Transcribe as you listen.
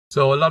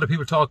So a lot of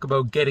people talk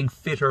about getting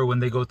fitter when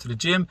they go to the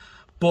gym,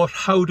 but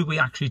how do we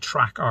actually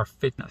track our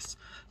fitness?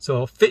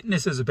 So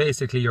fitness is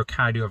basically your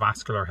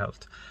cardiovascular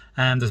health.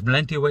 And there's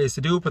plenty of ways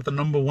to do it, but the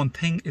number one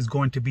thing is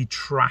going to be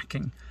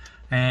tracking.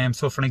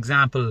 So for an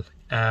example,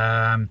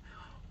 the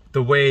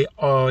way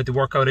the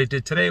workout I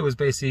did today was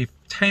basically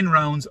 10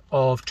 rounds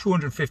of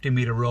 250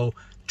 meter row,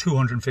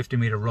 250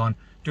 meter run,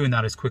 doing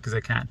that as quick as I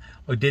can.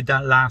 I did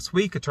that last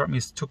week. It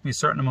took me a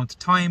certain amount of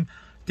time.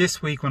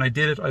 This week when I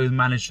did it, I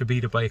managed to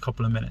beat it by a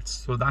couple of minutes.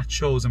 So that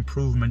shows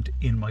improvement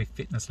in my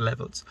fitness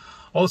levels.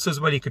 Also as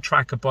well, you could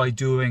track it by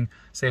doing,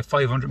 say, a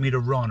 500 meter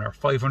run or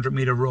 500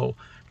 meter row.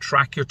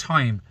 Track your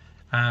time.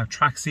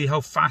 See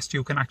how fast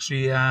you can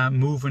actually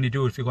move when you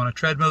do it. If you go on a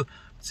treadmill,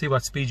 see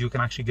what speed you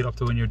can actually get up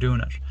to when you're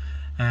doing it.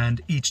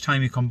 And each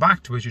time you come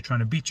back to it, you're trying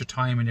to beat your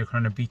time and you're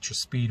trying to beat your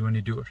speed when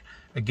you do it.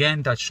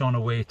 Again, that's shown a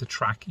way to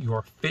track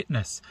your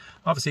fitness.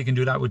 Obviously, you can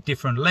do that with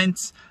different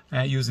lengths,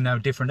 using now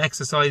different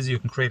exercises. You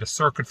can create a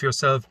circuit for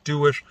yourself,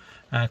 do it,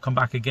 come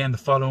back again the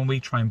following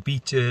week, try and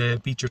beat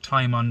your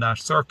time on that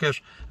circuit.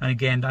 And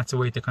again, that's a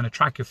way to kind of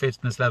track your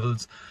fitness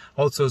levels.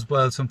 Also as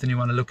well, something you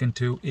want to look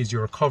into is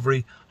your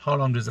recovery. How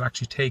long does it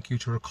actually take you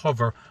to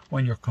recover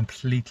when you're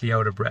completely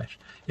out of breath?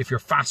 If you're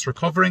fast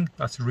recovering,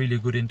 that's a really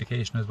good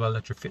indication as well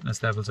that your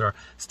fitness levels are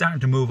starting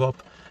to move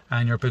up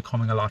and you're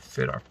becoming a lot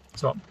fitter.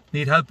 So,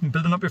 need help in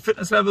building up your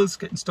fitness levels,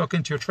 getting stuck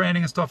into your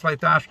training and stuff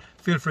like that?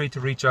 Feel free to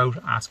reach out,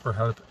 ask for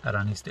help at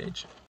any stage.